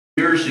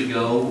Years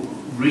ago,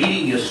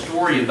 reading a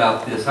story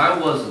about this. I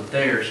wasn't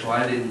there, so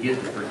I didn't get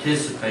to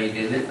participate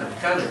in it. I'm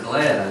kind of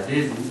glad I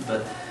didn't,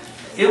 but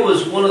it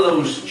was one of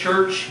those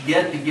church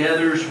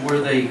get-togethers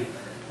where they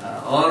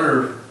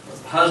honor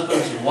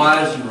husbands and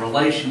wives and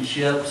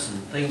relationships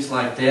and things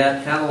like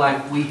that, kind of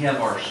like we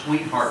have our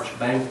Sweethearts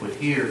Banquet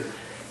here.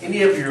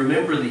 Any of you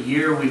remember the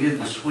year we did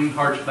the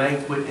Sweethearts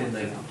Banquet in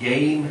the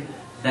game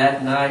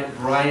that night?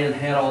 Brian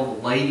had all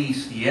the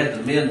ladies, he had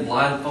the men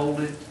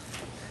blindfolded,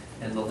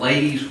 and the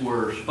ladies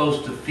were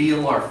supposed to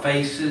feel our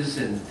faces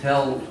and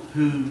tell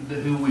who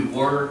we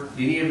were.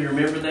 Do any of you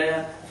remember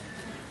that?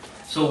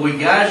 So we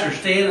guys are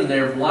standing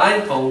there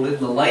blindfolded,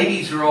 and the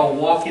ladies are all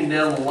walking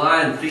down the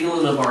line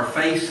feeling of our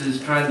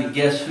faces, trying to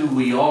guess who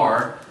we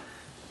are,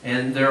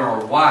 and they're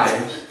our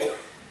wives.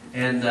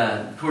 And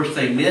of course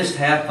they missed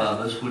half of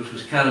us, which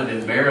was kind of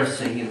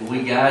embarrassing, and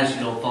we guys,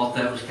 thought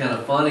that was kind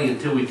of funny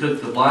until we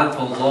took the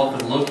blindfolds off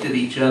and looked at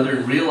each other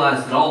and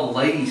realized that all the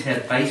ladies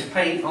had face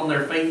paint on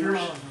their fingers.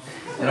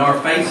 And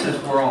our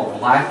faces were all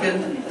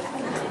blackened.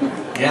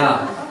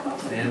 Yeah.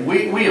 And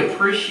we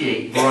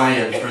appreciate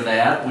Brian for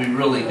that. We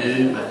really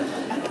do.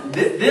 But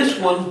this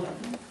one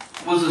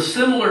was a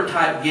similar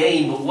type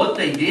game. But what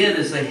they did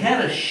is they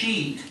had a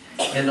sheet.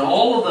 And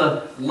all of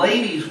the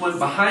ladies went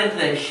behind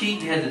that sheet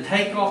and had to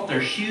take off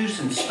their shoes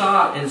and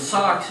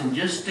socks and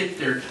just stick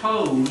their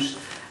toes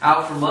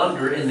out from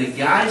under. And the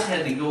guys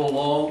had to go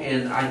along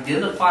and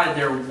identify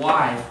their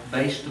wife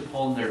based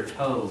upon their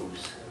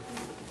toes.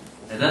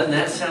 And doesn't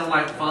that sound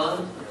like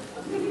fun?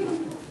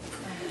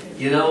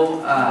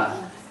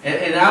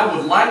 And I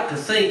would like to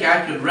think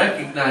I could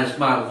recognize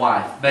my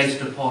wife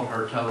based upon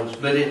her toes,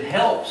 but it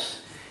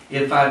helps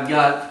if I've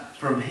got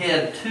from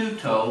head to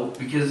toe,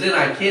 because then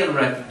I can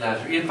recognize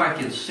her, if I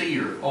can see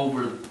her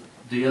over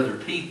the other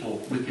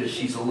people, because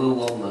she's a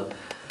little on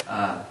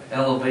the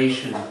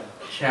elevation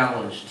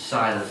challenged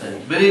side of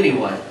things. But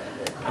anyway,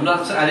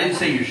 I didn't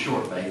say you're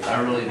short, babe.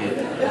 I really didn't.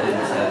 I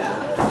didn't say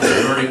that.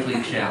 You're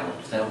vertically challenged.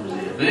 That was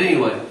it. But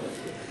anyway,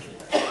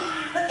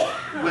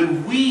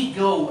 when we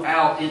go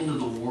out into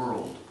the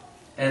world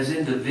as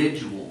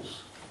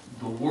individuals,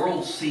 the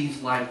world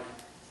sees like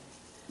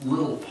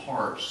little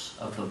parts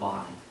of the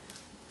body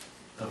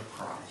of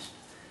Christ.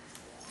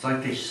 It's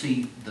like they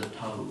see the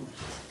toes.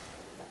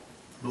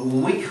 But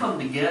when we come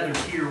together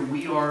here,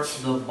 we are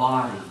the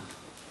body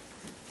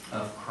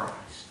of Christ.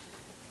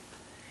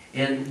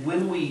 And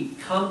when we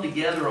come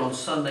together on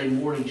Sunday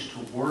mornings to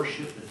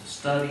worship and to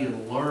study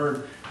and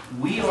learn,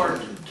 we are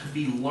to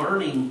be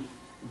learning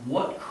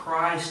what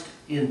Christ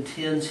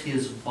intends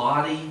His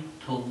body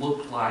to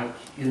look like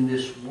in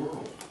this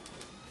world.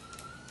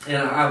 And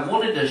I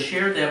wanted to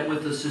share that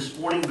with us this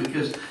morning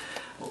because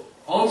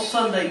on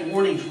Sunday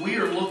mornings we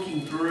are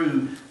looking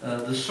through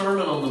the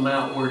Sermon on the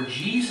Mount where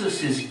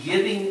Jesus is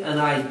giving an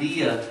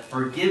idea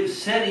or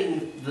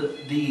setting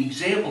the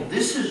example.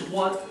 This is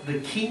what the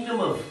kingdom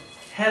of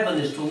heaven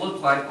is to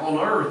look like on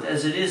earth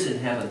as it is in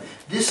heaven.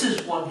 This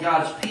is what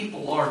God's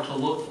people are to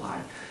look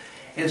like.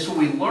 And so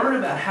we learn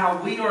about how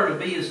we are to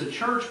be as a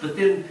church, but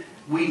then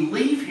we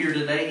leave here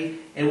today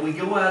and we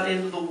go out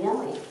into the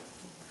world.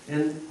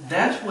 And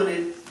that's when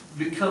it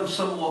becomes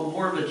somewhat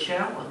more of a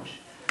challenge.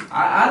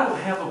 I don't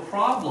have a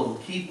problem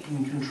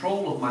keeping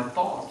control of my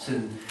thoughts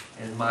and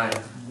my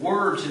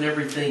words and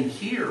everything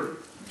here.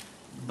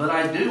 But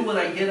I do when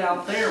I get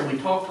out there. We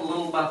talked a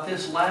little about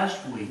this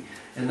last week.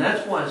 And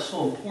that's why it's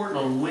so important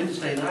on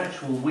Wednesday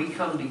nights when we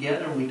come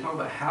together and we talk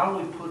about how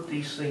do we put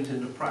these things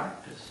into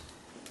practice.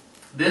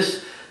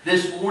 This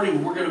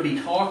morning we're going to be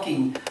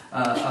talking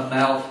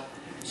about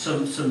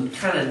some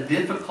kind of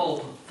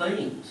difficult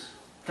things.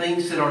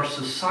 Things that our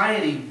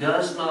society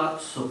does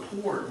not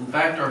support. In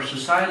fact, our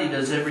society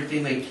does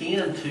everything they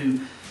can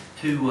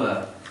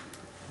to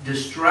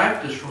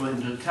distract us from it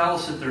and to tell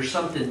us that there's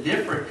something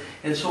different.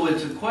 And so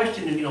it's a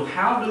question of,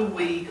 how do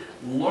we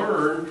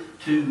learn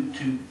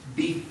to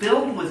be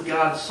filled with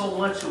God so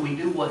much that we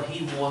do what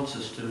He wants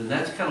us to. And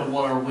that's kind of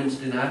what our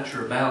Wednesday nights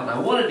are about. And I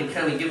wanted to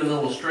kind of give an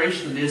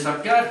illustration of this.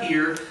 I've got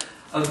here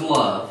a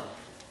glove.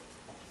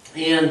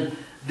 And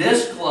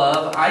this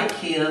glove,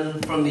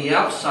 from the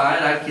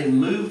outside, I can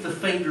move the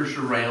fingers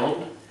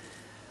around,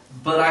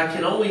 but I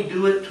can only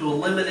do it to a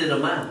limited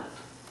amount.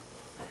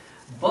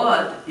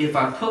 But if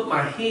I put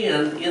my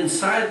hand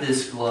inside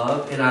this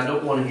glove, and I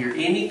don't want to hear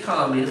any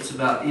comments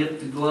about if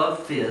the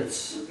glove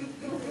fits,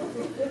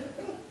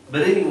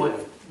 but anyway,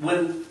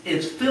 when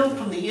it's filled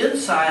from the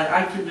inside,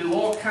 I can do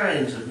all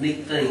kinds of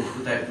neat things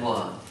with that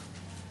glove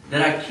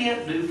that I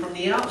can't do from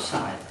the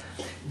outside.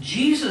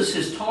 Jesus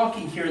is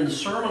talking here in the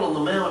Sermon on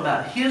the Mount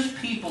about His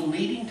people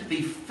needing to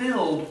be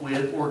filled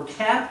with or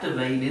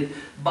captivated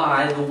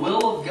by the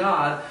will of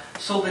God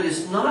so that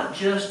it's not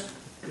just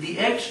the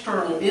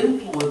external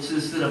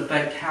influences that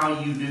affect how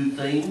you do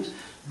things,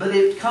 but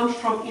it comes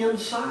from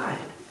inside.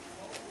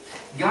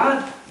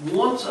 God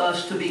wants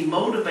us to be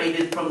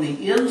motivated from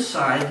the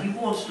inside. He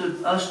wants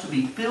us to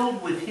be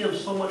filled with Him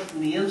so much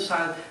from the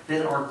inside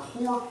that our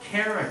core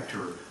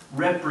character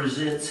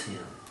represents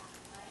Him.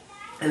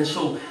 And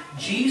so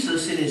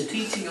Jesus, in his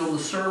teaching on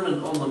the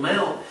Sermon on the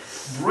Mount,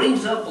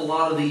 brings up a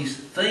lot of these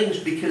things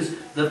because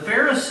the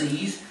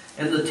Pharisees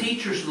and the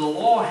teachers of the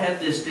law had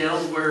this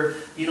down where,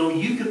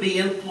 you could be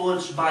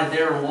influenced by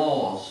their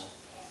laws.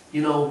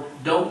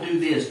 Don't do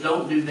this,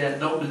 don't do that,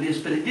 don't do this.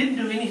 But it didn't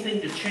do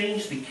anything to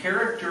change the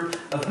character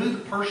of who the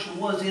person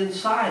was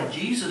inside.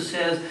 Jesus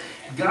says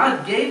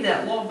God gave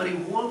that law, but he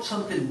wants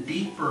something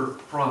deeper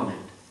from it.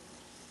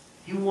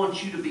 He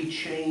wants you to be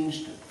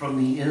changed from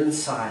the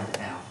inside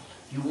out.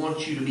 He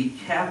wants you to be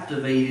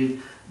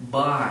captivated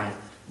by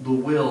the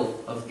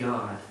will of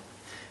God.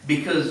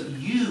 Because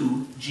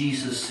you,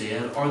 Jesus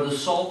said, are the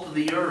salt of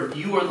the earth.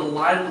 You are the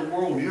light of the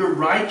world. Your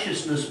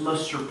righteousness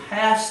must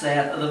surpass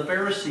that of the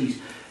Pharisees.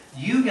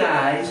 You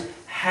guys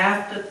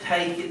have to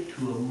take it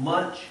to a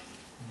much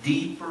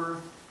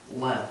deeper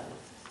level.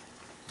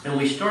 And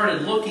we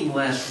started looking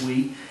last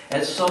week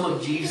at some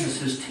of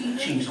Jesus'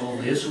 teachings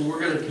on this, and we're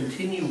going to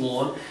continue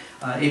on.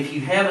 If you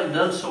haven't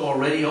done so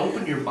already,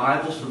 open your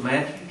Bibles to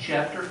Matthew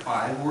chapter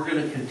 5. We're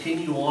going to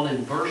continue on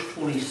in verse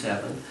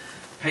 27,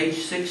 page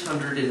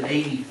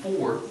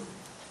 684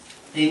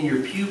 in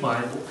your Pew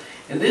Bible.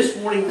 And this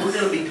morning we're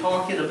going to be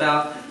talking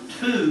about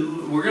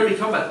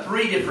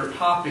three different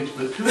topics,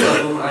 but two of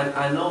them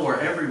I know are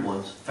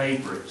everyone's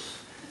favorites.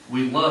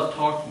 We love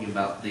talking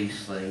about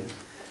these things.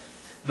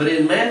 But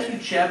in Matthew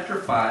chapter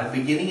 5,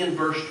 beginning in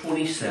verse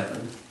 27,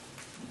 it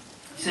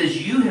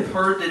says, "You have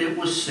heard that it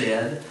was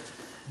said,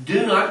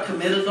 'Do not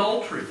commit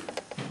adultery.'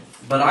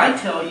 But I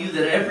tell you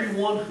that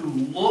everyone who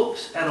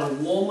looks at a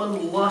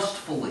woman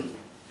lustfully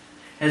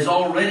has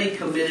already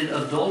committed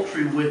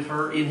adultery with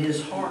her in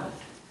his heart.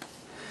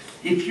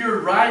 If your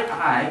right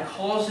eye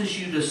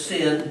causes you to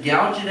sin,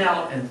 gouge it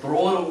out and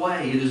throw it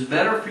away. It is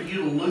better for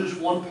you to lose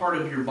one part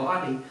of your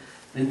body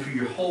than for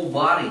your whole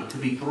body to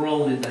be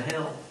thrown into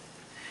hell.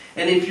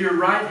 And if your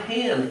right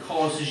hand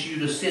causes you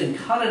to sin,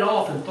 cut it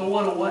off and throw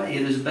it away.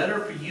 It is better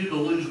for you to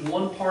lose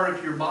one part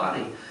of your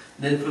body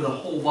than for the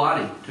whole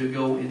body to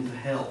go into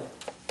hell."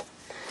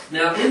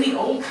 Now, in the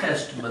Old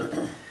Testament,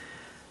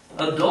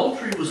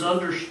 adultery was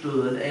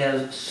understood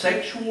as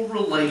sexual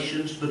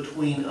relations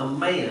between a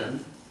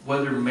man,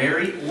 whether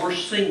married or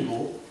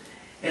single,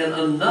 and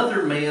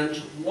another man's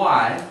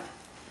wife,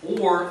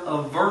 or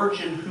a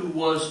virgin who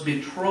was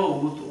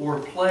betrothed or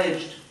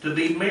pledged to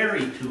be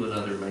married to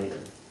another man.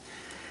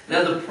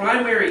 Now, the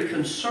primary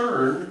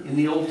concern in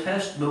the Old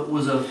Testament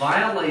was a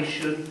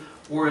violation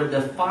or a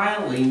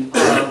defiling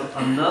of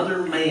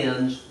another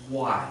man's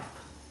wife.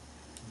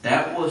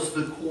 That was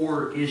the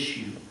core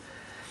issue.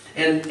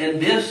 And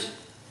this,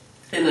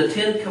 in the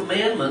Ten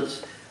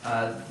Commandments,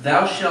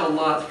 thou shalt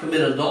not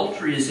commit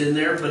adultery is in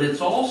there, but it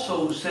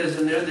also says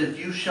in there that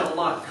you shall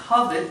not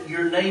covet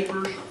your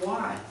neighbor's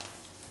wife.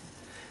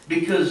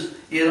 Because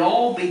it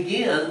all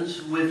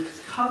begins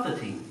with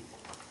coveting.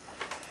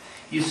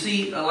 You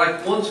see,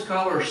 like one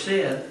scholar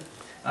said,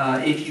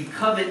 if you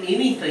covet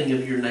anything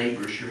of your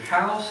neighbor's, your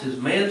house, his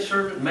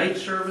manservant,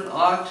 maidservant,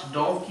 ox,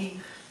 donkey,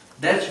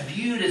 that's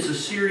viewed as a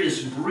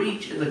serious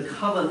breach in the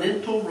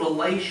covenantal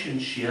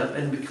relationship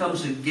and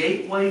becomes a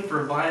gateway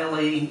for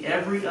violating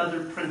every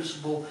other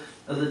principle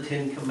of the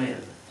Ten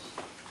Commandments.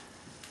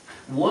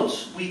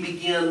 Once we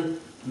begin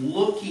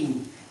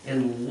looking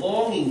and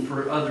longing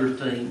for other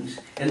things,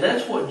 and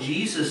that's what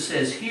Jesus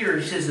says here.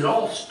 He says it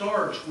all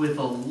starts with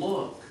a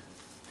look.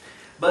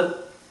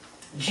 But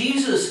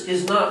Jesus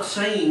is not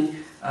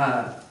saying,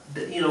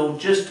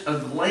 just a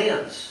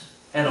glance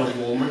at a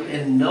woman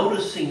and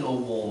noticing a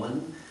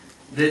woman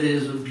that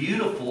is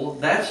beautiful.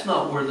 That's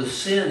not where the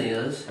sin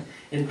is.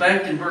 In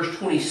fact, in verse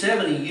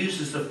 27, he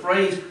uses the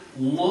phrase,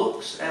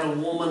 looks at a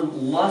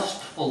woman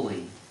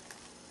lustfully.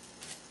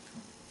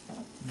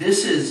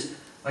 This is,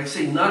 like I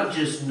say, not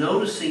just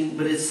noticing,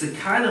 but it's the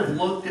kind of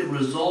look that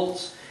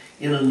results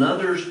in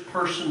another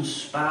person's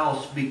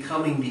spouse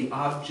becoming the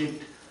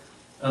object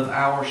of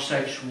our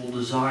sexual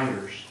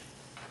desires.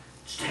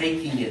 It's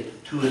taking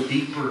it to a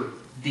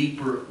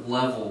deeper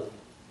level.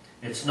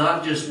 It's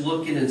not just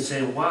looking and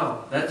saying,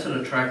 wow, that's an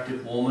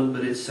attractive woman,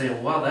 but it's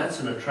saying, wow, that's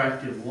an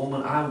attractive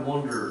woman. I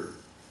wonder,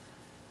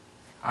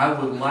 I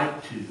would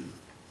like to.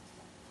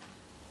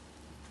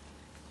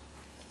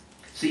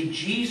 See,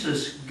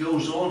 Jesus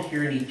goes on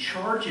here and he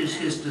charges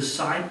his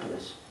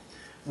disciples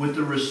with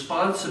the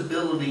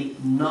responsibility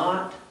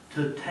not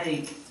to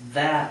take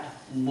that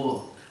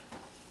look.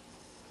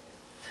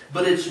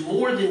 But it's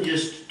more than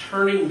just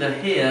turning the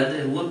head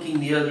and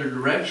looking the other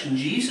direction.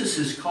 Jesus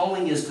is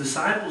calling his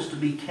disciples to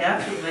be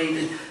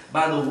captivated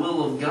by the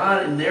will of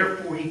God, and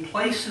therefore he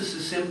places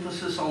this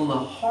emphasis on the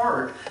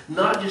heart,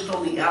 not just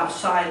on the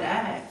outside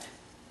act.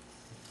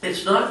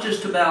 It's not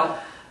just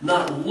about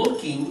not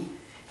looking.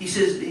 He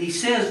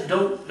says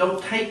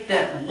don't take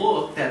that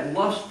look, that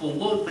lustful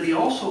look, but he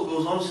also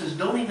goes on and says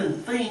don't even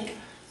think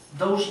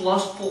those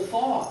lustful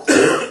thoughts.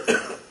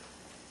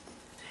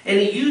 And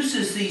he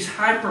uses these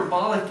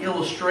hyperbolic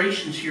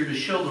illustrations here to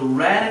show the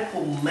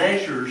radical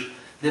measures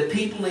that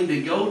people need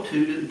to go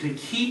to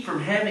keep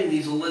from having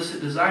these illicit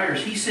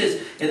desires. He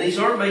says, and these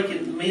aren't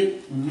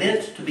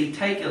meant to be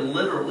taken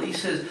literally. He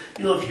says,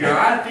 if your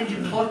eye offends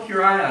you, pluck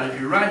your eye out. If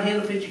your right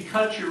hand offends you,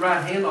 cut your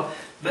right hand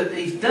off. But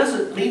he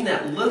doesn't mean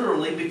that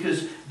literally,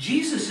 because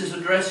Jesus is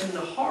addressing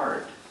the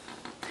heart.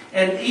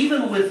 And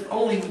even with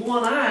only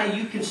one eye,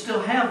 you can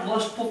still have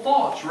lustful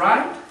thoughts,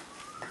 right?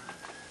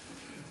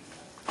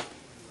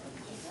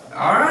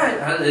 All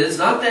right, it's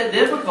not that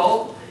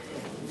difficult.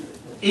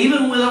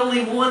 Even with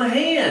only one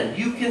hand,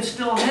 you can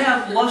still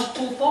have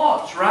lustful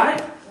thoughts,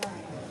 right?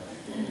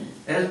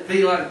 That'd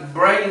be like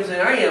bragging, saying,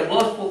 I have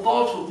lustful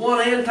thoughts with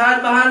one hand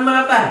tied behind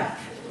my back.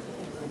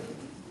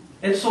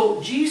 And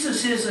so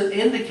Jesus isn't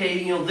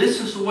indicating,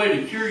 this is the way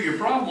to cure your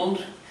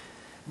problems.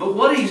 But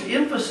what he's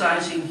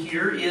emphasizing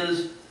here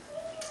is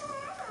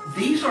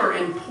these are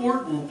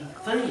important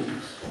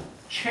things,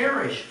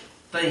 cherished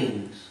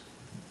things.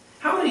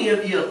 How many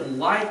of you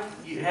like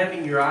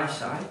having your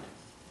eyesight?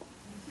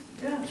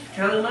 Yeah, it's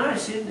kind of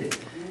nice, isn't it?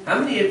 How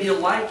many of you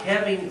like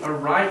having a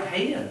right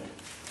hand?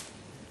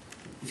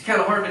 It's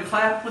kind of hard to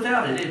clap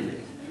without it, isn't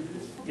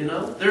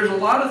it? There's a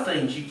lot of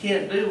things you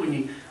can't do when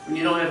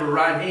you don't have a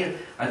right hand.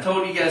 I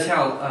told you guys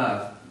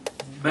how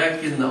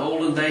back in the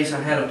olden days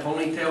I had a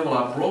ponytail. Well,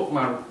 I broke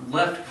my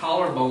left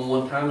collarbone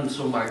one time, and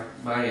so my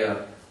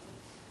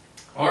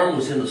arm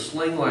was in a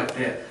sling like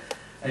that.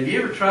 Have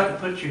you ever tried to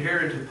put your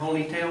hair into a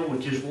ponytail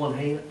with just one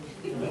hand?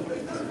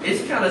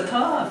 It's kind of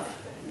tough.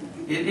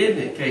 Isn't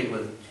it,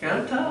 Caitlin? It's kind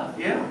of tough,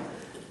 yeah.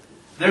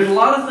 There's a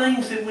lot of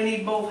things that we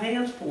need both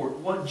hands for.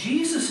 What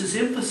Jesus is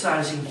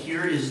emphasizing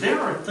here is there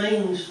are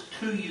things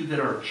to you that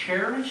are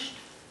cherished,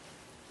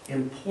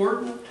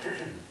 important.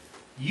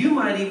 You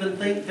might even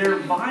think they're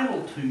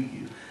vital to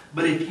you.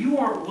 But if you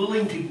aren't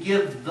willing to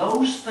give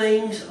those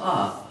things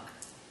up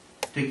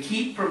to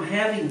keep from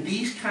having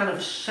these kind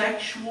of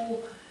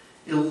sexual,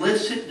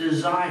 illicit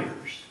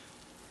desires,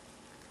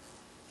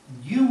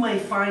 you may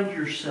find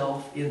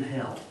yourself in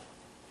hell.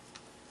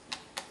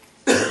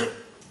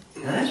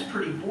 Now that's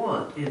pretty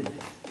blunt, isn't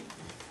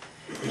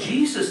it?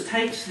 Jesus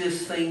takes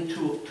this thing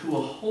to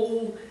a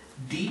whole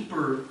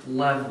deeper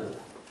level.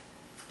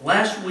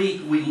 Last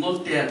week we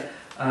looked at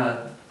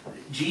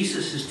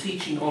Jesus'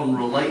 teaching on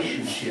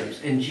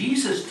relationships. And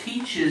Jesus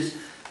teaches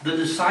the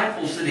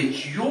disciples that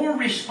it's your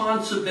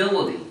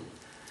responsibility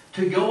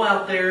to go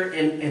out there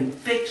and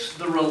fix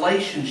the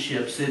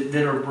relationships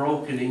that are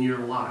broken in your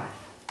life.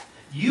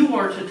 You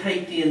are to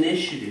take the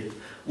initiative.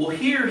 Well,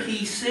 here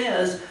he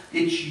says,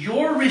 it's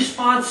your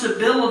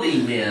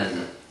responsibility,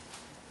 men.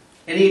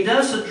 And he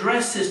does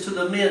address this to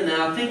the men.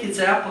 Now, I think it's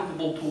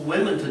applicable to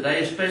women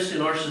today, especially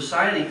in our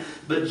society.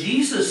 But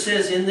Jesus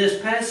says in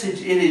this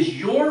passage, it is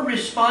your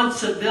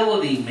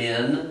responsibility,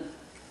 men,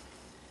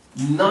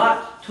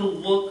 not to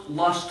look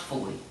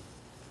lustfully.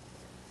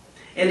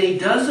 And he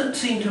doesn't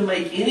seem to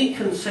make any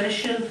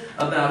concession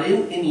about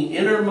any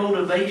inner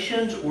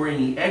motivations or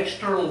any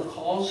external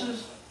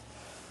causes.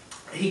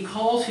 He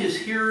calls his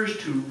hearers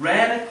to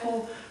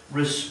radical,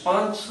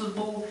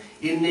 responsible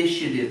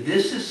initiative.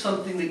 This is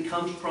something that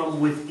comes from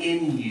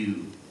within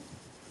you.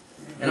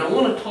 And I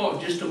want to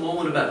talk just a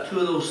moment about two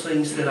of those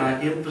things that I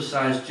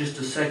emphasized just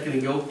a second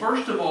ago.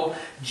 First of all,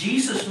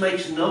 Jesus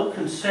makes no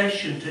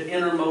concession to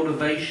inner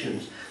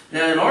motivations.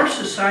 Now, in our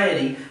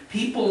society,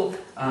 people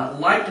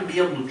like to be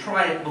able to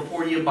try it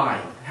before you buy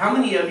it. How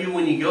many of you,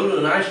 when you go to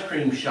an ice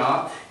cream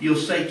shop, you'll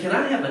say, can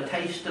I have a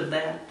taste of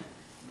that?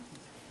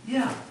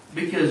 Yeah,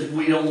 because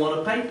we don't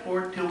want to pay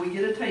for it till we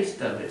get a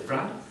taste of it,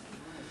 right?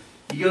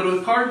 You go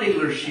to a car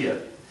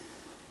dealership.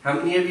 How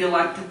many of you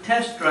like to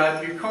test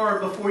drive your car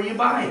before you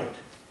buy it?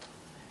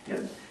 Yeah.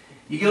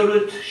 You go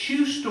to a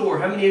shoe store.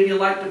 How many of you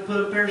like to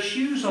put a pair of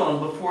shoes on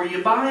before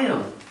you buy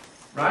them?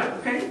 Right?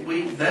 Okay,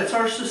 that's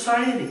our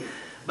society.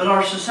 But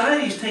our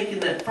society's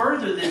taken that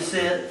further than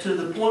said to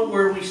the point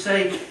where we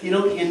say, you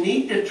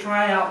need to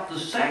try out the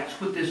sex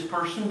with this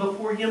person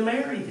before you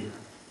marry them.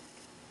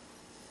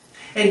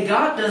 And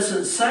God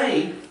doesn't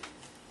say,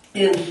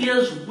 in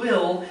His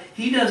will,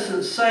 He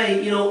doesn't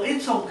say,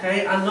 it's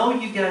okay. I know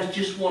you guys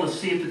just want to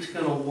see if it's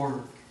going to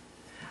work.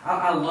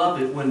 I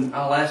love it when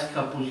I'll ask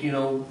couples,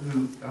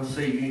 who I'll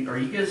say, are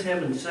you guys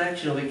having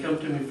sex? They come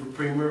to me for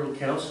premarital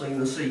counseling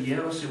and they'll say,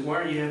 yeah. I say, why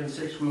are you having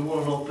sex? We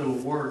want to know if it'll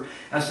work.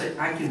 I say,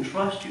 I can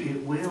trust you.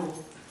 It will.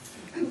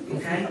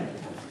 Okay?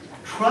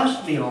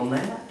 Trust me on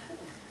that.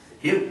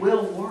 It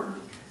will work.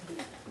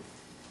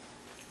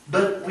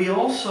 But we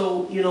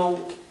also,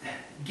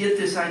 get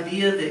this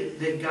idea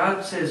that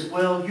God says,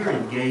 well, you're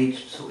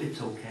engaged, so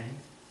it's okay.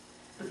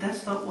 But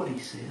that's not what He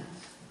says.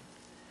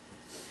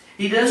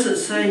 He doesn't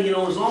say,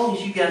 as long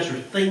as you guys are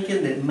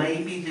thinking that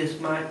maybe this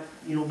might,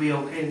 be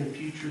okay in the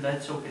future,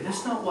 that's okay.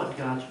 That's not what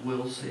God's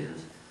will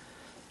says.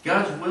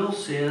 God's will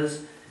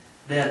says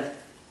that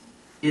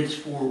it's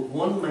for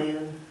one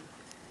man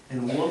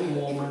and one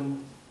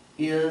woman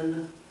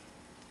in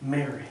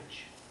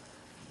marriage.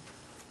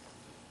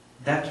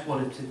 That's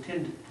what it's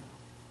intended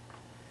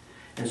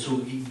for. And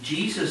so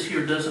Jesus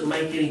here doesn't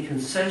make any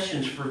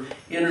concessions for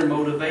inner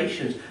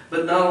motivations.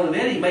 But not only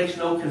that, he makes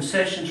no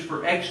concessions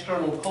for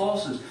external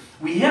causes.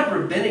 We have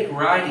rabbinic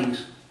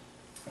writings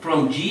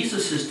from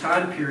Jesus'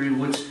 time period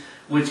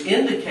which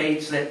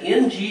indicates that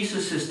in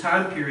Jesus'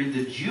 time period,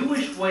 the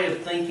Jewish way of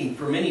thinking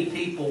for many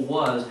people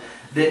was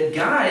that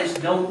guys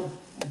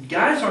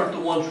aren't the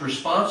ones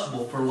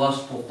responsible for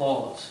lustful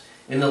thoughts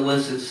and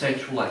illicit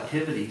sexual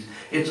activities.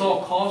 It's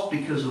all caused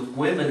because of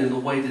women and the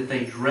way that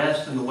they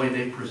dressed and the way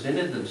they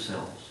presented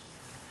themselves.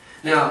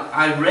 Now,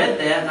 I read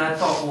that and I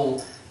thought,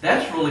 well,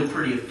 that's really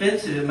pretty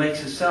offensive. It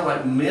makes it sound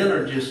like men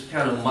are just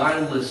kind of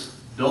mindless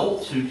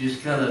dolts who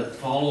just kind of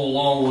follow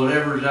along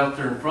whatever's out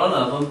there in front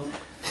of them.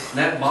 And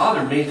that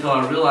bothered me until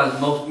I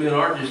realized most men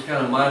aren't just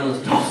kind of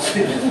mindless dolts,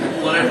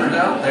 whatever's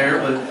out there.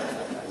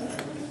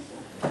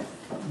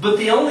 But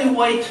the only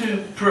way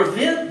to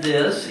prevent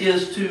this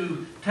is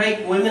to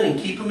take women and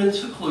keep them in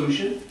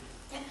seclusion,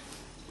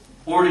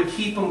 or to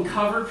keep them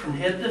covered from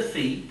head to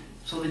feet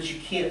so that you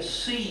can't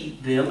see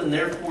them, and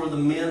therefore the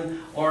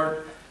men aren't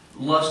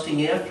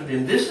lusting after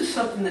them. This is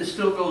something that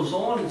still goes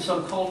on in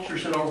some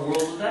cultures in our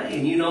world today,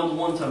 and you know the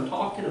ones I'm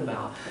talking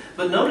about.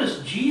 But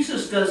notice,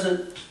 Jesus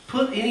doesn't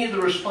put any of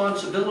the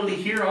responsibility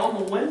here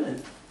on the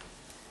women.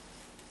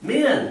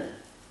 Men,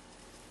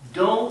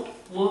 don't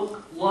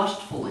look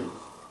lustfully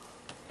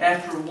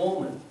after a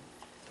woman.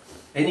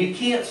 And you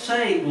can't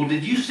say, well,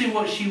 did you see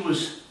what she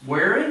was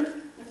wearing?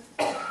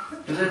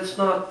 Because that's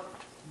not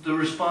the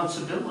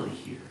responsibility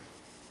here.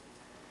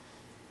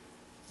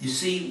 You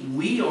see,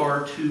 we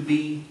are to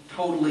be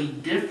totally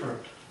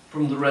different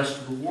from the rest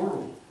of the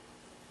world.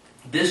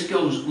 This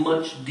goes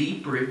much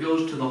deeper. It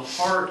goes to the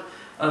heart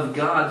of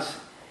God's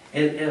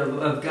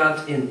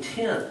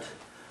intent,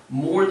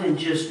 more than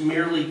just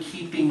merely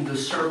keeping the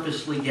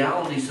surface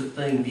legalities of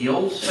things. The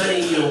old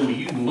saying,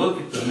 you can look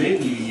at the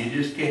menu, you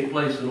just can't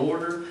place an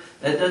order.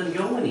 That doesn't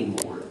go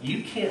anymore.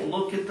 You can't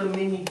look at the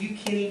menu. You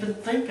can't even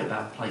think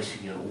about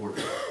placing an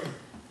order.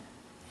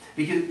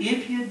 Because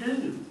if you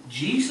do,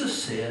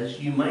 Jesus says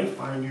you may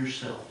find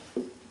yourself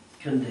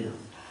condemned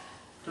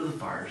to the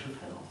fires of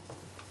hell.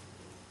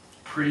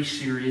 Pretty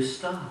serious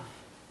stuff.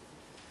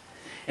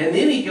 And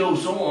then he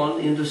goes on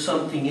into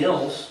something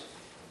else.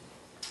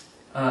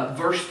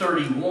 Verse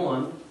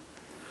 31.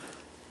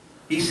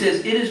 He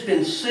says, it has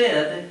been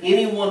said,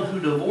 anyone who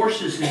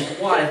divorces his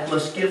wife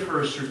must give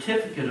her a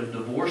certificate of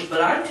divorce.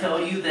 But I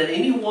tell you that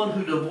anyone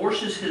who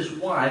divorces his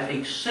wife,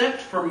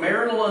 except for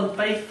marital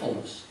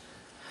unfaithfulness,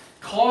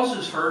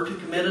 causes her to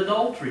commit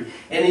adultery.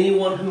 And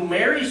anyone who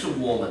marries a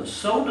woman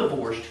so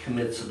divorced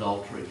commits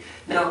adultery.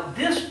 Now,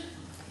 this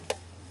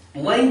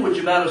language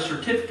about a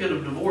certificate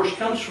of divorce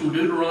comes from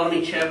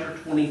Deuteronomy chapter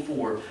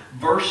 24,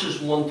 verses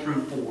 1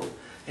 through 4.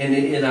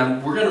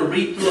 And we're going to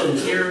read through them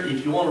here.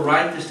 If you want to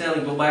write this down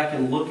and go back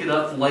and look it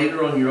up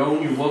later on your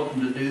own, you're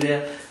welcome to do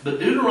that. But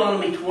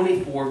Deuteronomy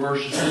 24,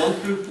 verses 1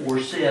 through 4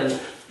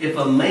 says, if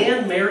a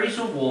man marries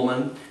a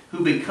woman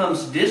who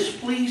becomes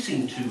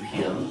displeasing to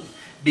him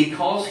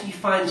because he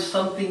finds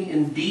something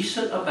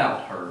indecent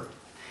about her,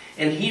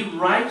 and he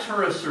writes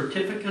her a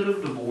certificate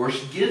of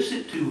divorce, gives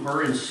it to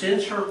her, and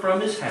sends her from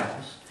his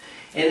house,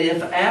 and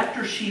if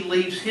after she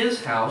leaves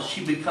his house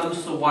she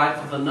becomes the wife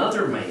of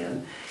another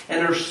man,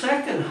 and her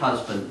second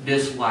husband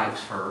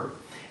dislikes her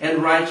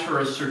and writes her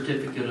a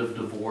certificate of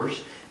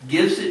divorce,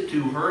 gives it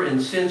to her and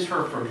sends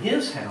her from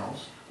his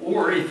house,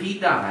 or if he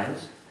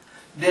dies,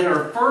 then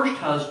her first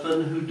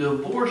husband who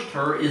divorced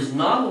her is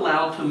not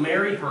allowed to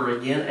marry her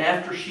again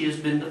after she has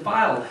been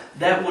defiled.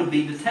 That would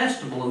be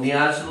detestable in the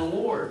eyes of the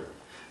Lord.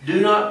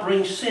 Do not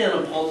bring sin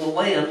upon the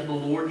land the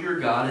Lord your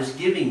God is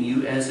giving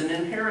you as an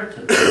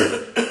inheritance.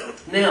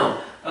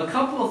 Now, a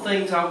couple of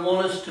things I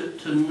want us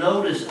to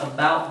notice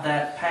about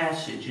that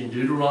passage in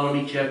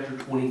Deuteronomy chapter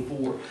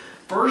 24.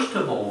 First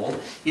of all,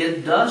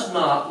 it does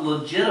not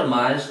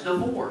legitimize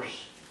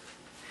divorce.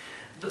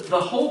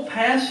 The whole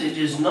passage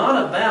is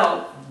not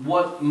about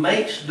what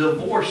makes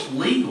divorce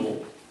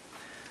legal.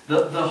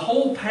 The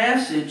whole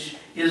passage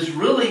is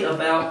really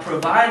about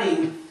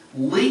providing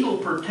legal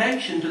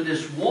protection to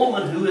this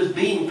woman who is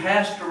being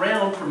passed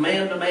around from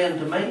man to man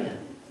to man.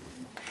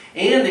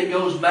 And it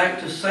goes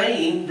back to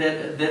saying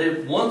that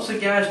if once a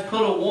guy's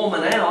put a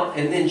woman out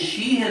and then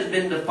she has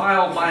been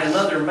defiled by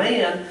another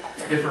man,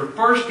 if her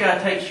first guy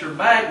takes her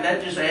back,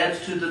 that just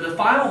adds to the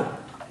defilement.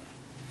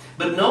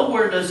 But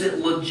nowhere does it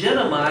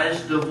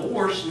legitimize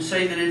divorce and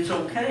say that it's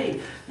okay.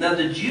 Now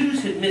the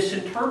Jews had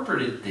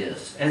misinterpreted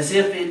this as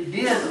if it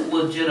did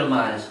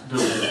legitimize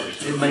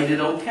divorce. It made it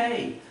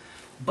okay.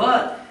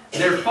 But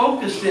their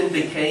focus then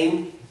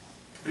became,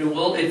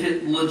 well, if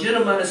it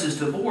legitimizes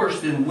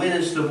divorce, then when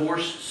is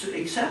divorce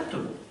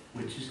acceptable?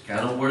 Which is kind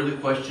of where the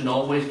question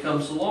always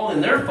comes along.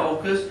 And their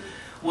focus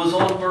was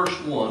on verse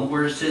 1,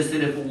 where it says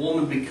that if a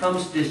woman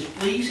becomes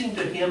displeasing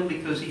to him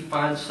because he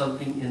finds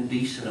something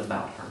indecent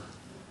about her.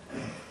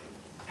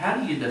 How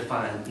do you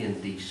define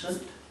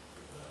indecent?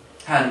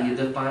 How do you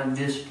define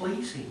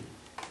displeasing?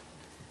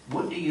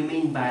 What do you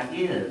mean by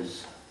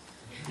is?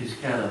 It's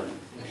kind of...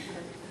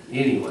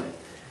 Anyway.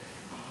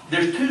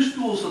 There's two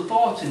schools of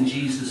thoughts in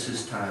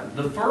Jesus' time.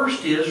 The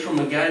first is from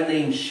a guy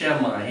named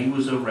Shammai. He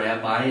was a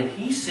rabbi, and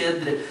he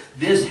said that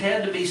this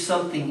had to be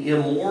something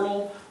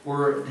immoral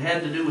or it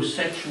had to do with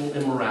sexual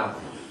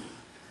immorality.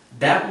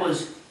 That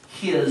was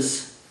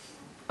his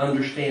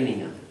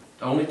understanding of it.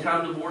 The only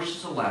time divorce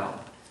is allowed,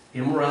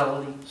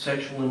 immorality,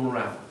 sexual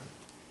immorality.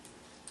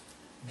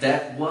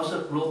 That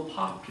wasn't real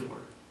popular.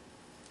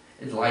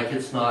 It's like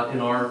it's not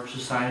in our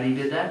society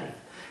today.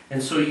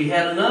 And so you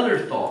had another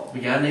thought, a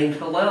guy named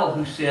Hillel,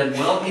 who said,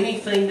 well,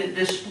 anything that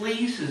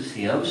displeases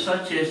him,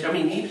 such as,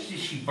 even if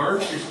she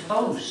burns his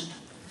toast,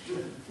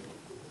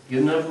 good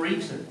enough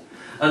reason.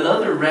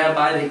 Another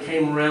rabbi that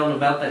came around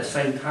about that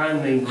same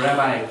time named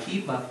Rabbi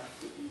Akiva,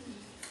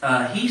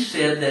 he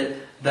said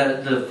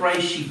that the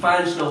phrase, she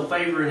finds no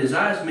favor in his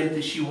eyes, meant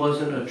that she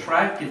wasn't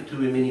attracted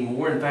to him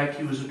anymore. In fact,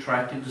 he was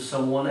attracted to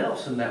someone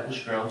else, and that was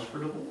grounds for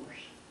divorce.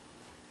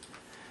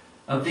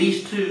 Of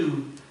these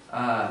two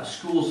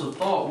schools of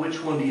thought,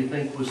 which one do you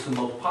think was the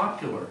most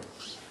popular?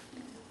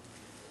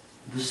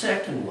 The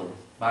second one,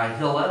 by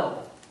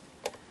Hillel.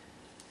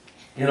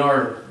 In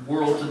our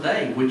world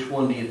today, which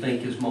one do you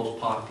think is most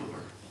popular?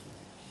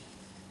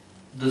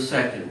 The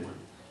second one.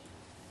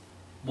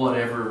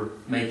 Whatever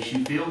makes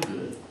you feel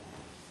good.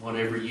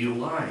 Whatever you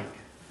like.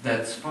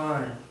 That's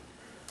fine.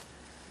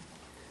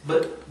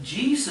 But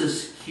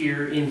Jesus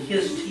here in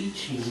his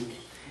teaching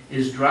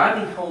is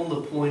driving home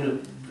the point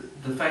of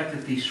the fact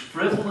that these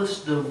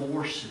frivolous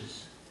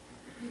divorces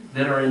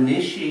that are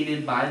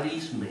initiated by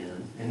these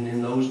men, and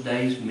in those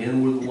days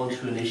men were the ones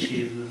who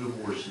initiated the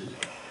divorces,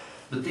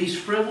 but these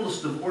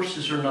frivolous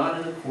divorces are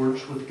not in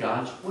accordance with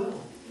God's will.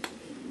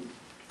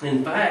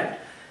 In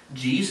fact,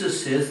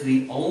 Jesus says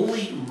the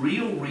only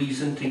real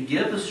reason to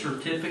give a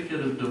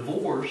certificate of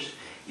divorce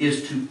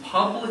is to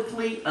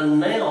publicly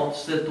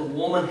announce that the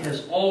woman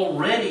has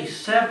already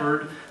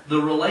severed the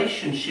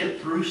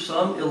relationship through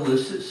some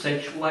illicit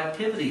sexual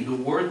activity. The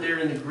word there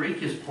in the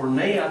Greek is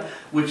porneia,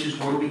 which is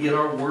where we get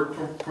our word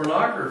for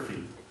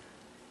pornography.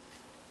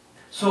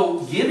 So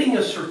giving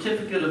a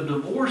certificate of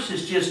divorce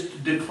is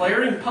just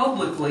declaring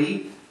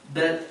publicly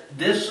that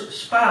this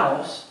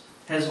spouse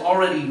has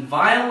already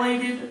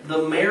violated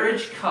the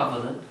marriage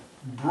covenant,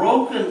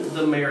 broken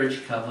the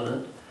marriage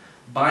covenant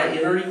by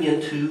entering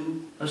into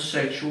a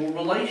sexual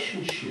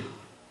relationship.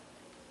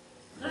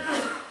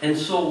 And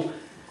so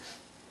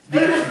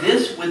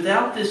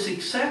without this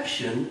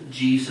exception,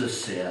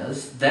 Jesus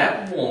says,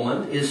 that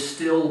woman is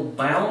still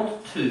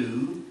bound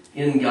to,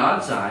 in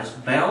God's eyes,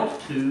 bound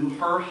to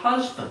her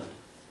husband.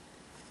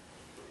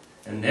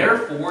 And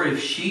therefore,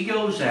 if she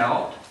goes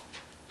out,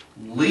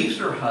 leaves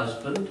her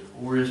husband,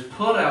 or is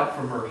put out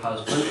from her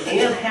husband,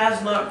 and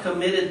has not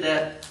committed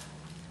that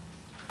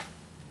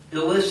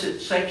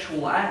illicit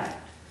sexual act,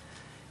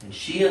 and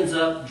she ends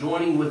up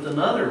joining with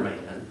another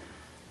man,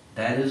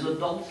 that is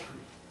adultery.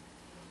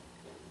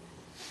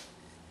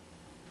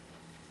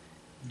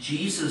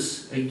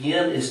 Jesus,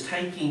 again, is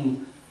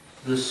taking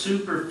the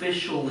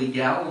superficial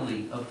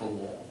legality of the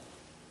law,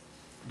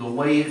 the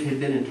way it had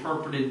been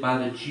interpreted by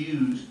the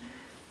Jews,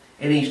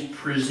 and he's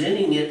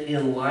presenting it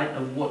in light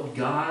of what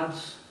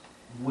God's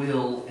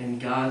will and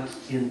God's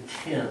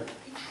intent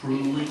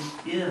truly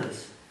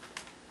is,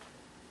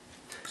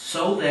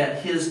 so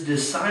that his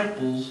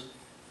disciples'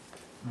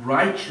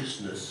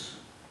 righteousness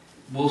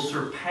will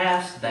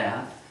surpass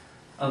that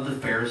of the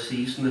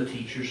Pharisees and the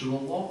teachers of the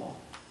law.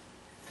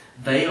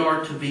 They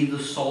are to be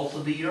the salt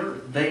of the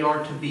earth. They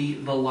are to be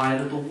the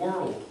light of the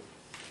world.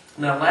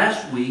 Now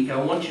last week, I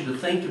want you to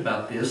think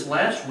about this.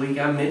 Last week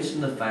I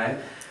mentioned the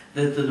fact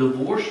that the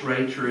divorce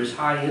rates are as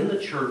high in the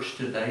church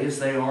today as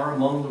they are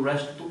among the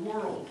rest of the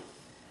world.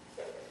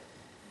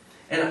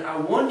 And I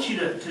want you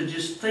to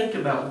just think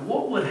about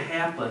what would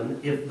happen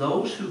if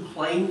those who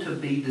claim to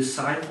be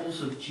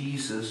disciples of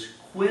Jesus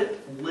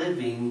quit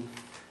living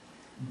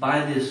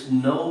by this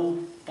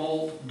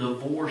no-fault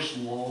divorce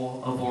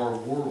law of our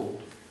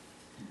world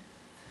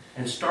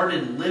and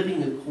started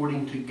living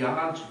according to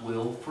God's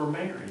will for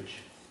marriage.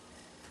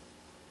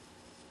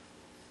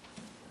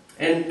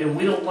 And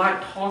we don't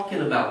like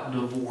talking about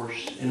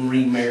divorce and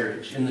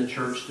remarriage in the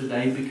church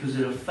today because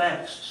it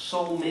affects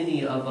so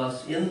many of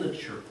us in the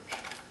church.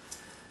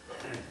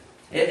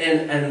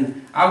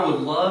 And I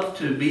would love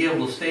to be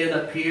able to stand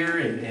up here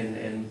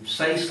and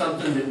say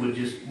something that would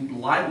just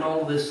lighten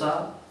all of this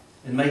up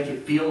and make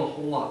it feel a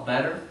whole lot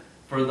better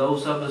for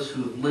those of us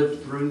who have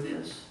lived through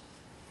this.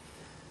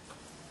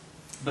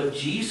 But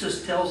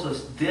Jesus tells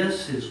us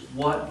this is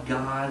what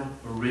God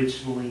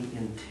originally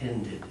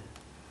intended.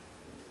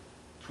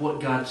 It's what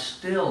God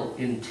still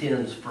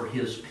intends for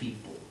His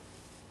people.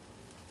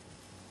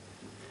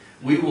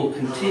 We will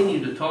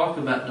continue to talk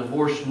about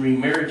divorce and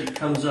remarriage. It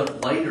comes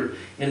up later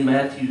in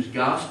Matthew's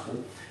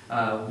Gospel.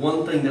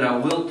 One thing that I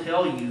will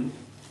tell you,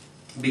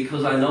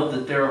 because I know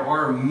that there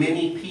are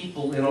many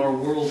people in our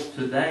world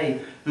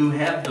today who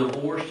have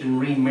divorced and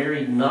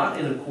remarried not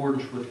in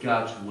accordance with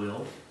God's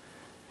will.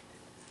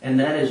 And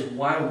that is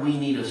why we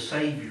need a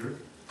Savior.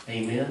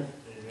 Amen?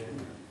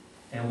 Amen.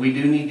 And we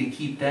do need to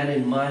keep that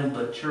in mind.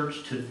 But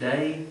church,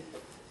 today,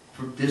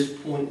 from this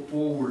point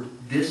forward,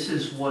 this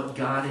is what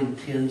God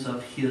intends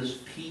of His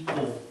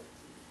people.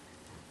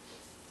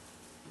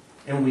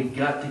 And we've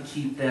got to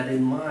keep that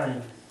in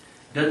mind.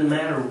 Doesn't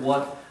matter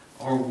what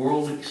our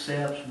world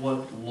accepts,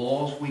 what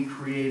laws we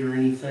create or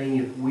anything.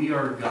 If we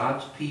are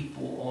God's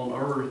people on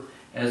earth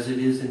as it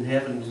is in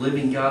heaven,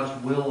 living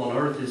God's will on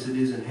earth as it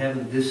is in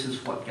heaven, this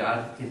is what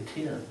God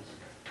intends.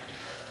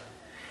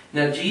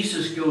 Now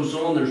Jesus goes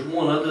on. There's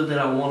one other that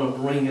I want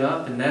to bring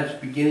up, and that's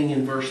beginning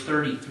in verse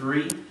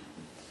 33,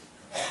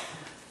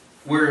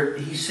 where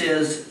he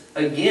says,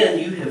 again,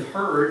 you have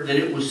heard that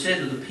it was said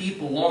to the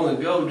people long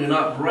ago, do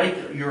not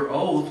break your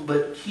oath,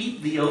 but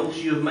keep the oaths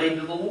you have made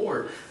to the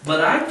Lord.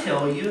 But I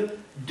tell you,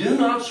 do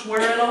not swear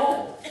at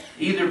all,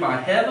 either by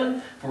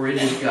heaven, for it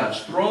is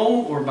God's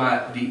throne, or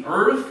by the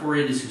earth, for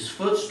it is His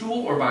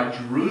footstool, or by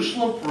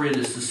Jerusalem, for it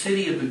is the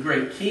city of the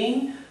great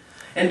King.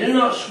 And do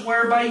not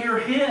swear by your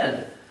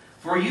head,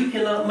 for you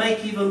cannot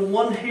make even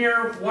one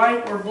hair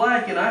white or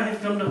black, and I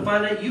have come to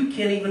find out you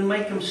can't even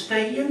make them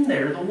stay in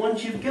there, the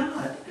ones you've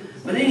got.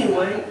 But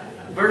anyway,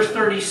 verse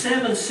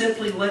 37,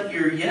 simply let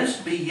your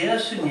yes be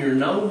yes and your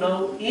no,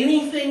 no.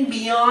 Anything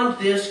beyond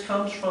this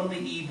comes from the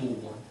evil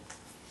one.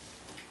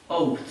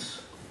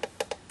 Oaths.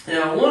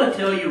 Now I want to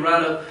tell you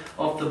right up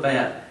off the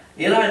bat,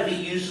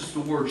 NIV uses the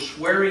word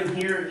swearing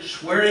here.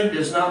 Swearing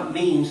does not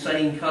mean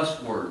saying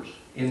cuss words.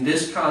 In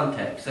this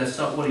context, that's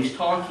not what he's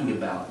talking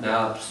about.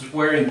 Now,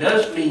 swearing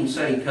does mean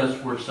saying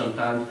cuss words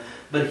sometimes,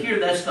 but here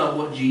that's not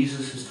what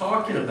Jesus is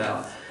talking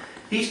about.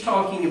 He's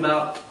talking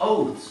about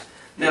oaths.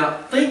 Now,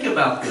 think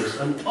about this.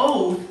 An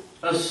oath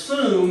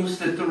assumes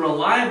that the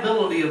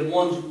reliability of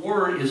one's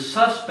word is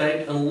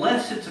suspect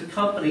unless it's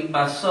accompanied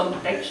by some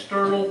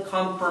external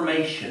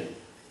confirmation.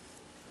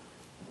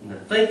 Now,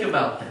 think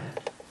about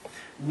that.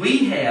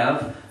 We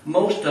have,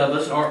 most of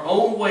us, our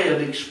own way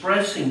of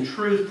expressing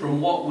truth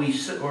from what we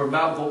say, or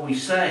about what we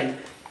say.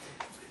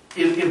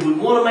 If we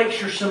want to make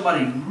sure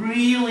somebody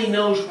really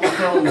knows we're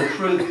telling the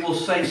truth, we'll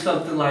say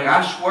something like,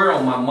 I swear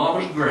on my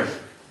mama's grave.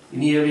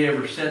 Any of you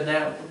ever said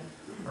that one?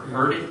 Or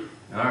heard it?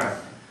 All right.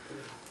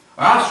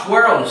 I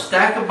swear on a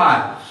stack of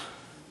Bibles.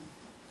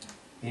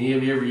 Any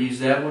of you ever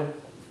used that one?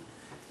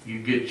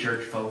 You good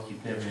church folk,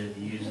 you've never had to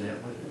use that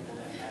one.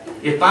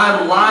 If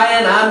I'm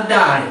lying, I'm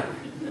dying.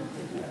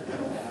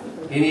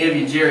 Any of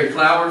you Jerry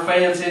Clower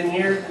fans in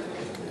here?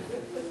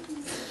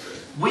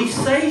 We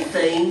say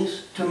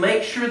things to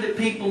make sure that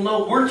people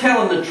know we're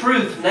telling the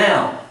truth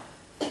now.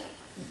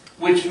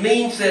 Which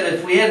means that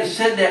if we hadn't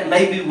said that,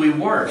 maybe we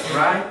weren't,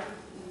 right?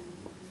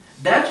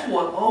 That's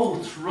what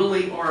oaths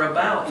really are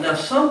about. Now,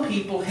 some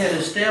people had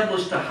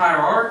established a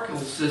hierarchical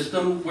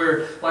system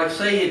where, like,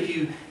 say, if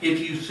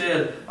you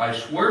said, I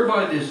swear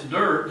by this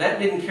dirt, that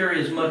didn't carry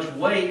as much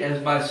weight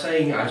as by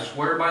saying, I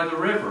swear by the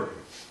river,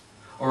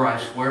 or I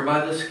swear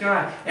by the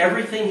sky.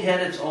 Everything had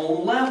its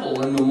own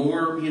level, and the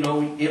more,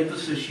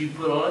 emphasis you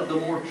put on it, the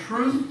more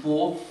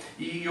truthful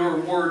your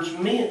words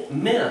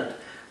meant.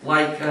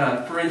 Like,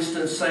 for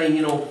instance,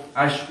 saying,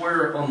 I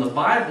swear on the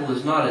Bible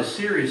is not as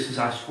serious as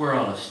I swear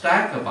on a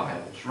stack of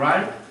Bibles,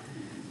 right?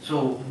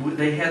 So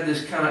they had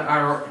this kind of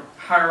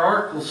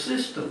hierarchical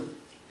system.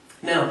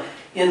 Now,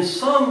 in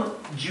some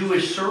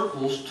Jewish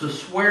circles, to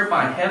swear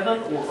by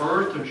heaven or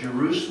earth or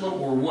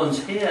Jerusalem or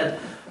one's head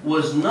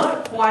was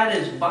not quite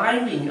as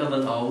binding of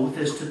an oath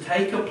as to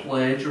take a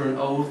pledge or an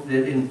oath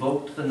that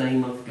invoked the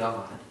name of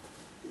God.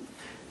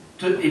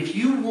 If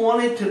you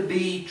wanted to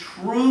be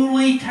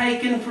truly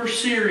taken for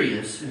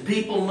serious, and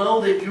people know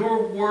that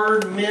your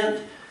word meant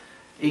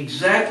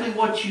exactly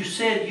what you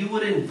said, you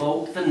would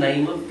invoke the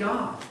name of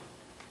God.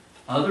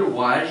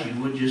 Otherwise,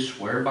 you would just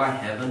swear by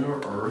heaven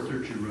or earth or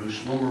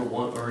Jerusalem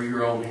or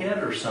your own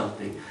head or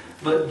something.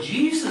 But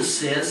Jesus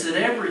says that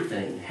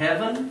everything,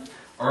 heaven,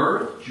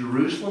 earth,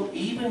 Jerusalem,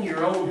 even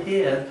your own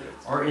head,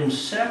 are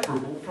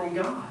inseparable from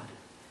God.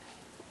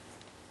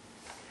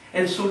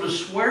 And so to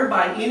swear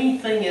by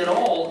anything at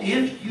all,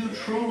 if you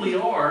truly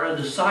are a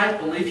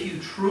disciple, if you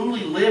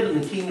truly live in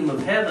the kingdom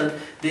of heaven,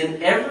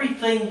 then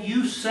everything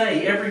you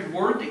say, every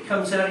word that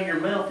comes out of your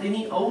mouth,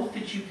 any oath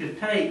that you could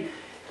take,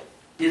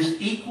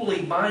 is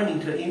equally binding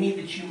to any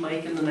that you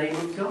make in the name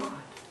of God.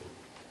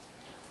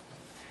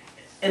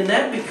 And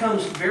that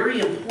becomes very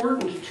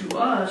important to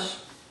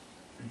us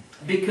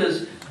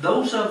because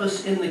those of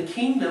us in the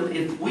kingdom,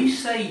 if we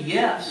say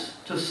yes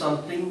to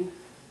something,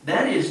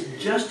 that is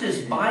just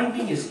as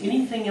binding as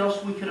anything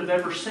else we could have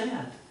ever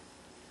said.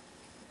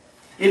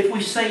 If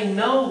we say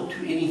no to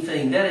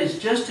anything, that is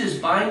just as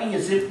binding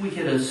as if we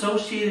had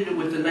associated it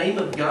with the name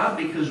of God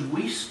because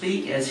we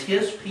speak as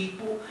His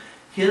people,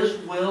 His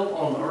will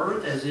on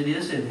earth as it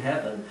is in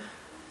heaven.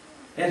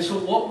 And so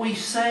what we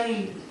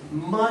say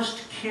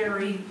must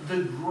carry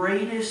the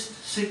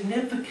greatest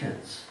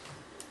significance.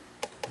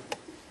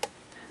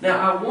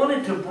 Now, I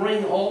wanted to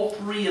bring all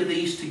three of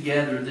these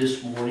together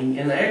this morning,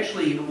 and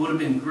actually it would have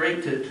been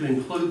great to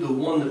include the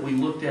one that we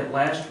looked at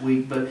last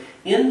week, but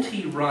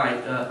N.T.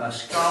 Wright, a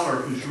scholar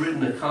who's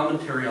written a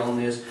commentary on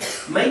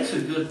this, makes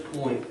a good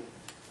point.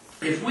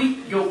 If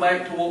we go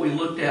back to what we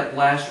looked at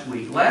last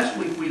week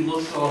we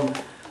looked on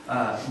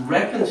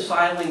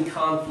reconciling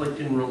conflict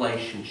in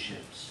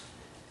relationships.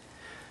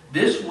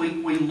 This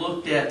week we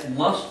looked at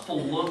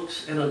lustful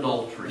looks and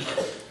adultery.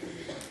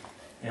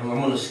 And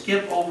I'm going to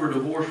skip over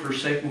divorce for a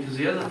second because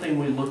the other thing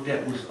we looked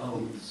at was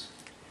oaths.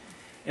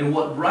 And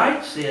what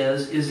Wright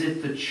says is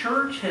if the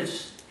church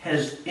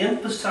has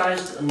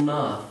emphasized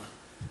enough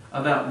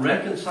about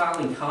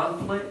reconciling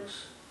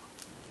conflicts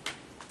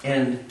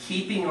and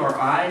keeping our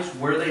eyes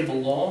where they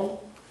belong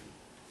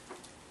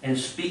and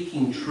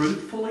speaking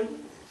truthfully,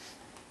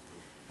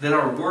 that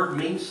our word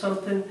means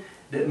something,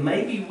 that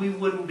maybe we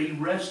wouldn't be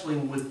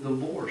wrestling with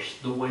divorce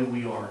the way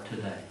we are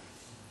today.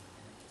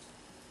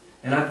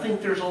 And I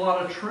think there's a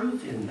lot of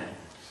truth in that.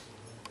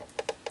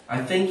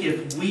 I think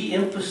if we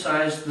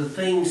emphasize the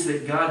things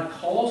that God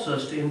calls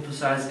us to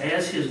emphasize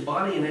as His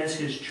body and as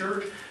His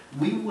church,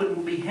 we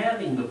wouldn't be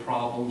having the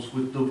problems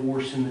with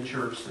divorce in the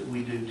church that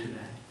we do today.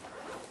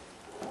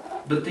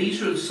 But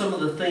these are some of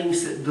the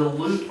things that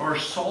dilute our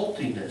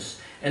saltiness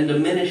and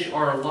diminish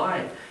our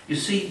life. You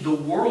see, the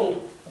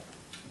world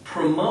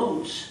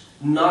promotes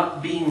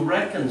not being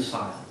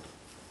reconciled.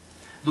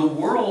 The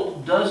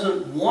world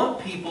doesn't want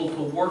people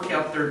to work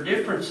out their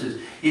differences.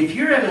 If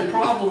you're having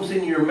problems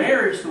in your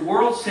marriage, the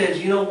world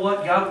says, you know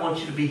what, God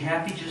wants you to be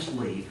happy, just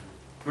leave.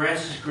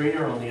 Grass is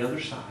greener on the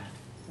other side.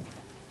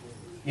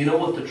 You know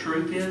what the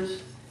truth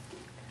is?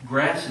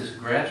 Grass is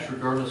grass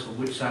regardless of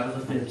which side of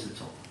the fence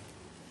it's on.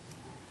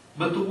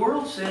 But the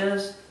world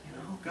says, you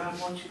know,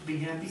 God wants you to be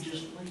happy,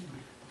 just leave.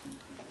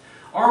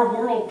 Our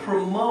world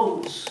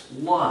promotes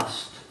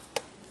lust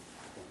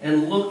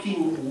and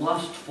looking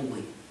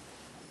lustfully.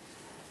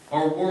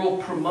 Our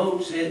world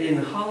promotes it,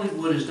 and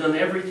Hollywood has done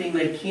everything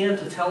they can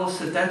to tell us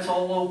that that's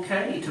all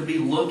okay, to be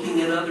looking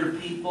at other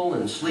people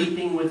and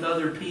sleeping with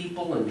other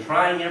people and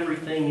trying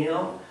everything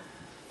out.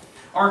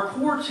 Our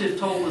courts have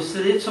told us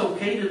that it's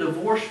okay to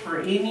divorce for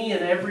any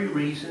and every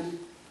reason.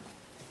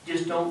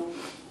 Just don't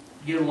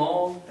get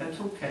along, that's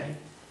okay.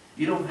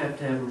 You don't have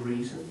to have a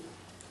reason.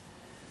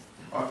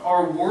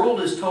 Our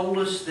world has told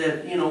us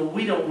that, you know,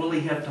 we don't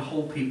really have to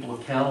hold people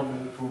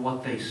accountable for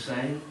what they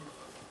say.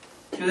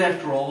 Because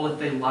after all, if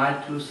they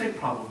lied to us, they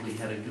probably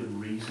had a good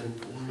reason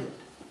for it.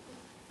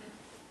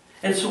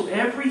 And so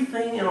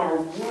everything in our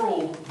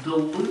world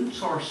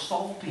dilutes our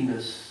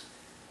saltiness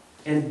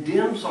and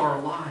dims our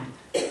light.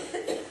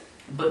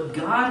 But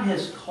God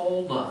has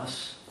called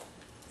us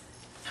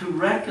to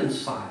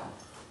reconcile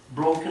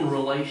broken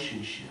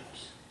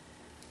relationships,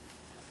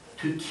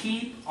 to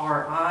keep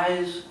our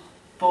eyes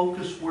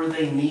focused where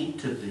they need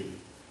to be,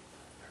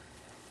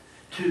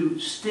 to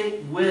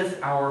stick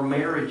with our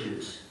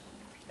marriages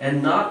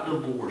and not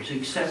divorce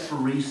except for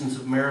reasons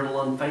of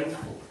marital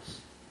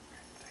unfaithfulness,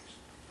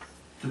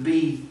 to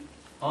be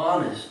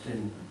honest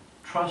and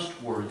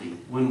trustworthy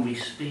when we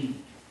speak.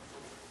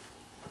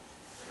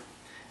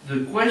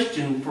 The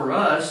question for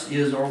us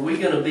is, are we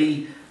going to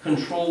be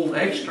controlled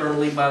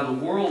externally by the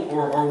world,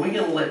 or are we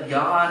going to let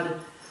God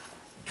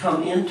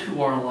come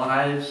into our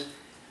lives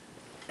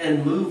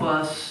and move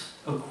us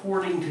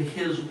according to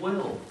His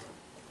will?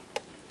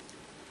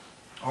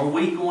 Are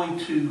we going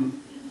to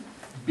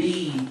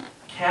be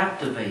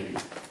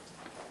captivated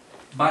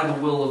by the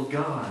will of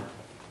God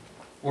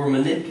or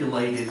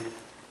manipulated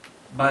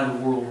by the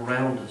world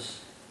around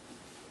us?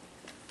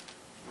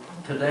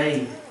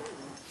 Today,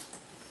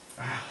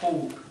 I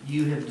hope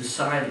you have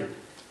decided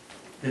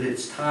that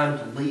it's time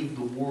to leave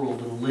the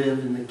world and live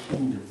in the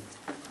kingdom.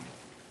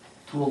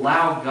 To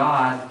allow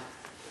God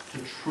to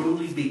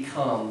truly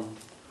become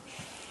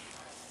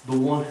the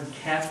one who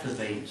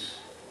captivates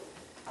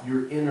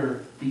your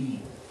inner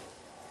being.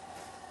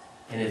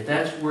 And if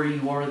that's where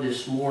you are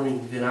this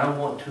morning, then I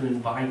want to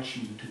invite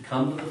you to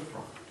come to the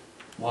front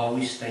while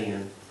we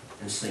stand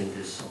and sing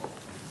this song.